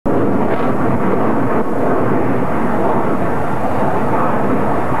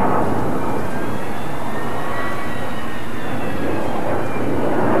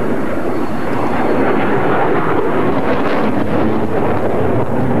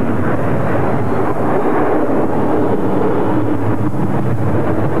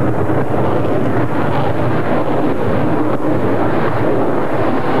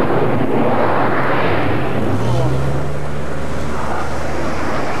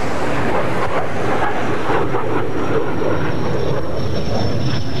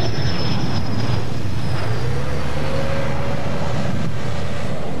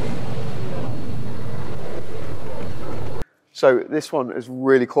So this one has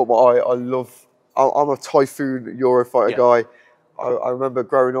really caught my eye. I'm a Typhoon Eurofighter guy. I remember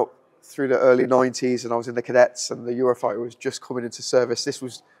growing up through the early 90s, and I was in the cadets, and the Eurofighter was just coming into service. This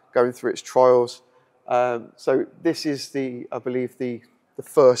was going through its trials. So this is I believe the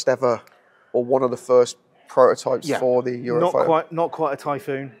first ever, or one of the first prototypes for the Eurofighter. Not quite a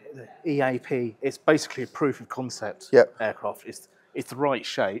Typhoon. The EAP. It's basically a proof of concept aircraft. It's the right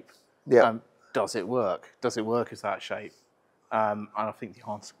shape. Yeah. Does it work? Does it work as that shape? And I think the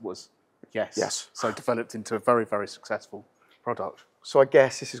answer was yes. Yes. So developed into a very, very successful product. So I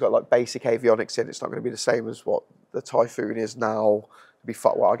guess this has got like basic avionics in. It's not going to be the same as what the Typhoon is now.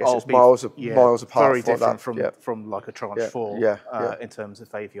 Well, I guess it's miles apart. Very different from like a Tranche 4 in terms of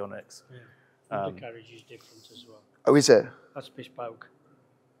avionics. Yeah. And the carriage is different as well. Oh, is it? That's bespoke.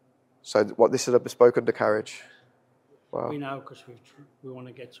 So what, this is a bespoke undercarriage? Wow. We know because we want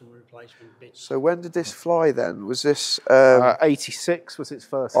to get some replacement bits. So when did this fly then? Was this... 86 was its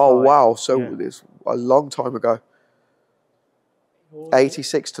first flight. Wow. So it's a long time ago.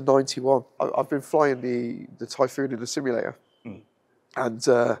 86 to 91. I've been flying the Typhoon in the simulator. And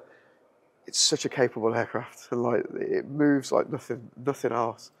it's such a capable aircraft. And like it moves like nothing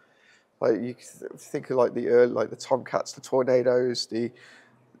else. Like you think of like the Tomcats, the Tornadoes, the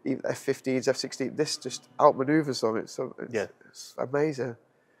F-15s, F-16. This just outmaneuvers them. It's amazing.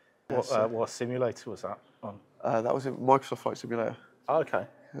 What simulator was that on? That was a Microsoft Flight Simulator. Oh, okay.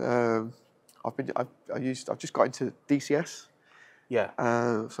 I've just got into DCS. Yeah.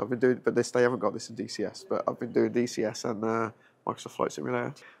 So I've been doing, but they haven't got this in DCS. But I've been doing DCS and Microsoft Flight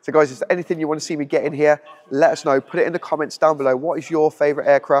Simulator. So guys, is there anything you want to see me get in here? Let us know. Put it in the comments down below. What is your favourite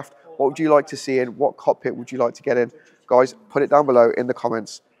aircraft? What would you like to see in? What cockpit would you like to get in? Guys, put it down below in the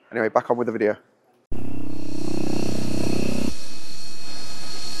comments. Anyway, back on with the video.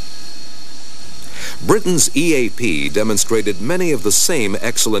 Britain's EAP demonstrated many of the same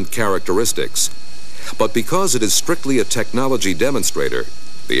excellent characteristics. But because it is strictly a technology demonstrator,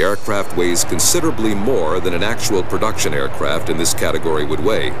 the aircraft weighs considerably more than an actual production aircraft in this category would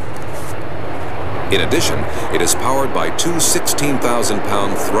weigh. In addition, it is powered by two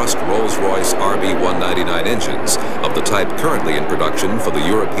 16,000-pound thrust Rolls-Royce RB199 engines of the type currently in production for the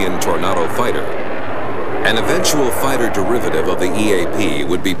European Tornado fighter. An eventual fighter derivative of the EAP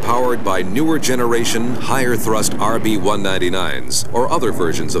would be powered by newer generation, higher thrust RB199s or other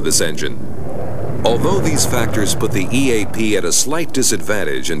versions of this engine. Although these factors put the EAP at a slight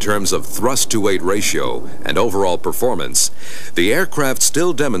disadvantage in terms of thrust-to-weight ratio and overall performance, the aircraft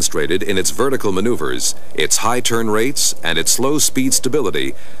still demonstrated in its vertical maneuvers, its high turn rates, and its slow speed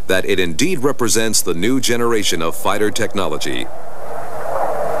stability that it indeed represents the new generation of fighter technology.